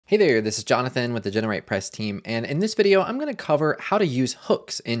Hey there, this is Jonathan with the GeneratePress team, and in this video, I'm going to cover how to use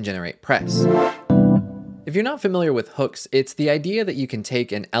hooks in GeneratePress. If you're not familiar with hooks, it's the idea that you can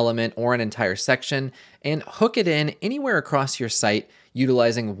take an element or an entire section and hook it in anywhere across your site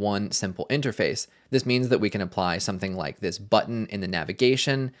utilizing one simple interface. This means that we can apply something like this button in the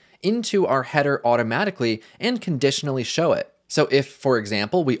navigation into our header automatically and conditionally show it. So if, for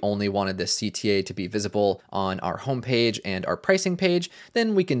example, we only wanted this CTA to be visible on our homepage and our pricing page,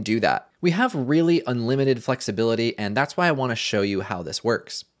 then we can do that. We have really unlimited flexibility, and that's why I want to show you how this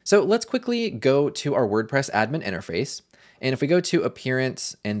works. So let's quickly go to our WordPress admin interface. And if we go to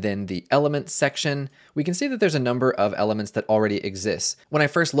Appearance and then the Elements section, we can see that there's a number of elements that already exist. When I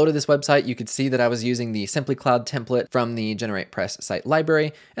first loaded this website, you could see that I was using the Simply Cloud template from the GeneratePress site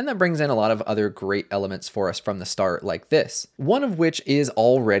library, and that brings in a lot of other great elements for us from the start like this, one of which is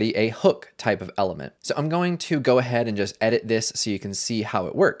already a hook type of element. So I'm going to go ahead and just edit this so you can see how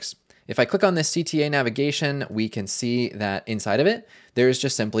it works. If I click on this CTA navigation, we can see that inside of it, there's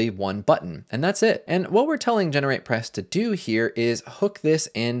just simply one button, and that's it. And what we're telling GeneratePress to do here is hook this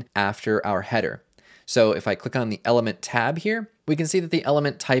in after our header. So if I click on the element tab here, we can see that the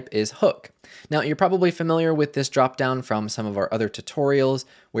element type is hook. Now, you're probably familiar with this dropdown from some of our other tutorials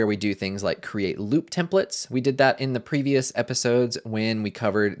where we do things like create loop templates. We did that in the previous episodes when we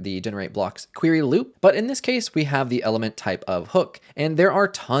covered the generate blocks query loop. But in this case, we have the element type of hook, and there are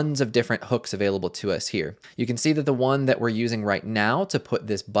tons of different hooks available to us here. You can see that the one that we're using right now to put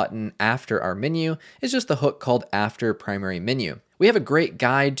this button after our menu is just the hook called after primary menu. We have a great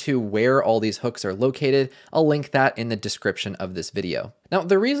guide to where all these hooks are located. I'll link that in the description of this video. Now,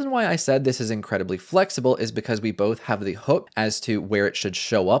 the reason why I said this is incredibly flexible is because we both have the hook as to where it should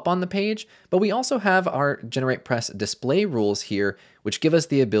show up on the page, but we also have our GeneratePress display rules here, which give us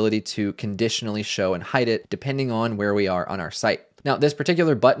the ability to conditionally show and hide it depending on where we are on our site. Now, this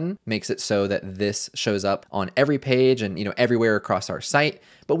particular button makes it so that this shows up on every page and everywhere across our site,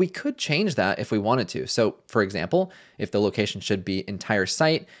 but we could change that if we wanted to. So for example, if the location should be entire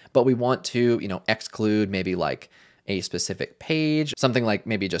site, but we want to exclude maybe like a specific page, something like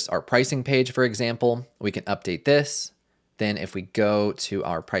maybe just our pricing page, for example, we can update this. Then if we go to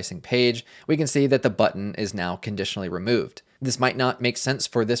our pricing page, we can see that the button is now conditionally removed. This might not make sense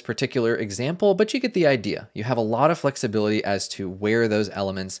for this particular example, but you get the idea. You have a lot of flexibility as to where those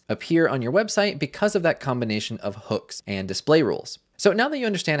elements appear on your website because of that combination of hooks and display rules. So now that you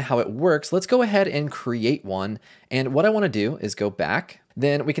understand how it works, let's go ahead and create one. And what I want to do is go back.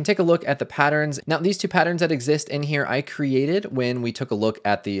 Then we can take a look at the patterns. Now, these two patterns that exist in here, I created when we took a look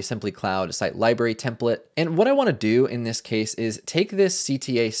at the Simply Cloud site library template. And what I want to do in this case is take this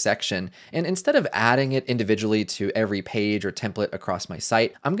CTA section, and instead of adding it individually to every page or template across my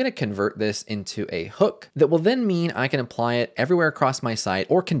site, I'm going to convert this into a hook that will then mean I can apply it everywhere across my site,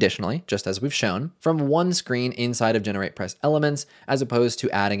 or conditionally, just as we've shown, from one screen inside of GeneratePress elements, as opposed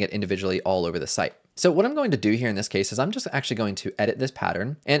to adding it individually all over the site. So what I'm going to do here in this case is I'm just actually going to edit this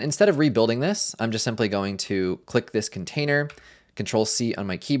pattern. And instead of rebuilding this, I'm just simply going to click this container, Control C on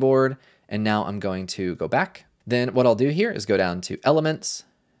my keyboard. And now I'm going to go back. Then what I'll do here is go down to Elements,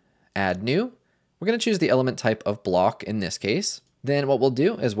 Add New. We're going to choose the element type of block in this case. Then what we'll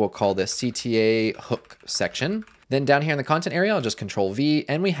do is we'll call this CTA hook section. Then down here in the content area, I'll just Control V,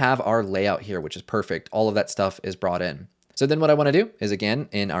 and we have our layout here, which is perfect. All of that stuff is brought in. So then what I want to do is, again,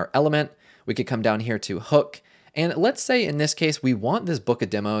 in our element, we could come down here to hook. And let's say in this case, we want this book a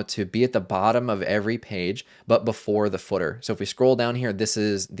demo to be at the bottom of every page, but before the footer. So if we scroll down here, this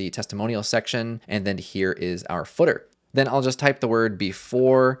is the testimonial section, and then here is our footer. Then I'll just type the word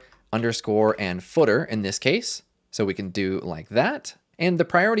before underscore and footer in this case. So we can do like that. And the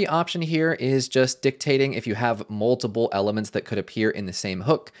priority option here is just dictating if you have multiple elements that could appear in the same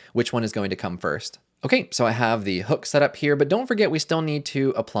hook, which one is going to come first. Okay, so I have the hook set up here, but don't forget we still need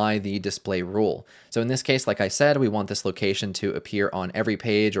to apply the display rule. So in this case, like I said, we want this location to appear on every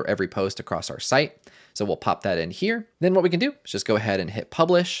page or every post across our site. So we'll pop that in here. Then what we can do is just go ahead and hit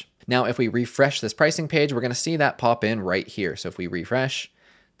publish. Now, if we refresh this pricing page, we're going to see that pop in right here. So if we refresh,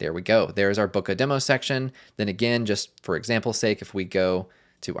 there we go. There's our book a demo section. Then again, just for example's sake, if we go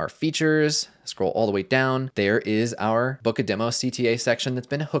to our features, scroll all the way down, there is our book a demo CTA section that's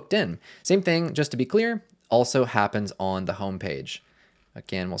been hooked in. Same thing, just to be clear, also happens on the home page.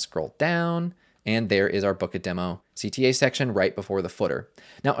 Again, we'll scroll down, and there is our book a demo CTA section right before the footer.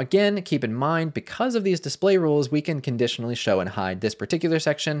 Now again, keep in mind, because of these display rules, we can conditionally show and hide this particular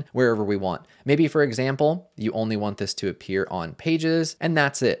section wherever we want. Maybe for example, you only want this to appear on pages and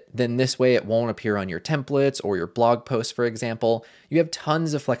that's it. Then this way it won't appear on your templates or your blog posts, for example. You have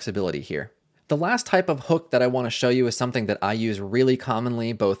tons of flexibility here. The last type of hook that I want to show you is something that I use really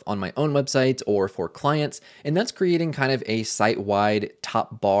commonly, both on my own website or for clients, and that's creating kind of a site-wide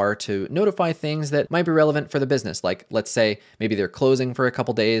top bar to notify things that might be relevant for the business. Like, let's say maybe they're closing for a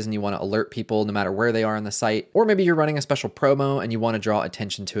couple days and you want to alert people no matter where they are on the site, or maybe you're running a special promo and you want to draw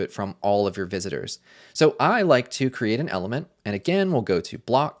attention to it from all of your visitors. So I like to create an element, and again, we'll go to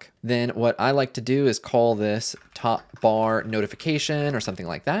block. Then what I like to do is call this top bar notification or something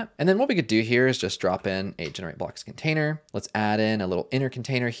like that. And then what we could do here is just drop in a generate blocks container. Let's add in a little inner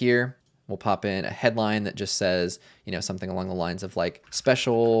container here. We'll pop in a headline that just says, you know, something along the lines of like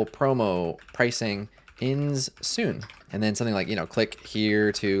special promo pricing ends soon. And then something like, you know, click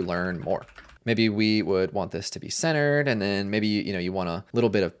here to learn more. Maybe we would want this to be centered, and then maybe, you know, you want a little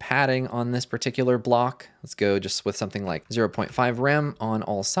bit of padding on this particular block. Let's go just with something like 0.5 rem on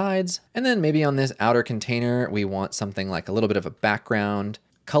all sides. And then maybe on this outer container, we want something like a little bit of a background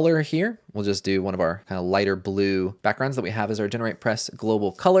color here. We'll just do one of our kind of lighter blue backgrounds that we have as our GeneratePress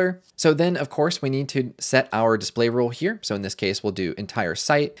global color. So then of course we need to set our display rule here. So in this case, we'll do entire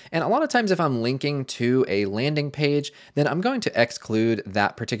site. And a lot of times if I'm linking to a landing page, then I'm going to exclude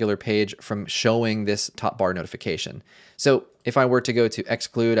that particular page from showing this top bar notification. So if I were to go to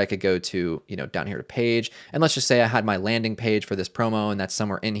exclude, I could go to, you know, down here to page. And let's just say I had my landing page for this promo and that's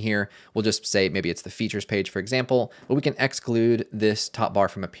somewhere in here. We'll just say maybe it's the features page, for example, but we can exclude this top bar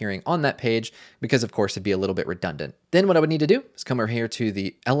from appearing on that page because of course it'd be a little bit redundant. Then what I would need to do is come over here to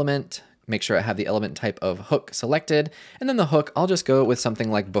the element, make sure I have the element type of hook selected. And then the hook, I'll just go with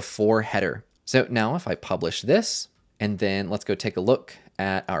something like before header. So now if I publish this, and then let's go take a look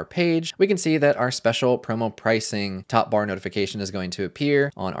at our page, we can see that our special promo pricing top bar notification is going to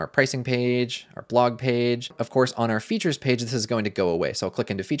appear on our pricing page, our blog page. Of course, on our features page, this is going to go away. So I'll click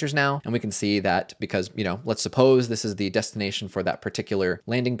into features now, and we can see that because, you know, let's suppose this is the destination for that particular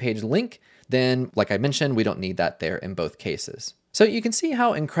landing page link, then like I mentioned, we don't need that there in both cases. So you can see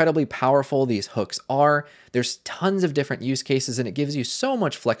how incredibly powerful these hooks are. There's tons of different use cases and it gives you so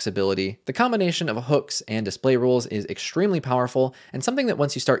much flexibility. The combination of hooks and display rules is extremely powerful and something that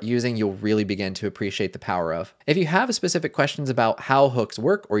once you start using, you'll really begin to appreciate the power of. If you have specific questions about how hooks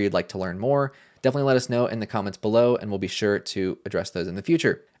work or you'd like to learn more, definitely let us know in the comments below and we'll be sure to address those in the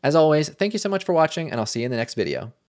future. As always, thank you so much for watching and I'll see you in the next video.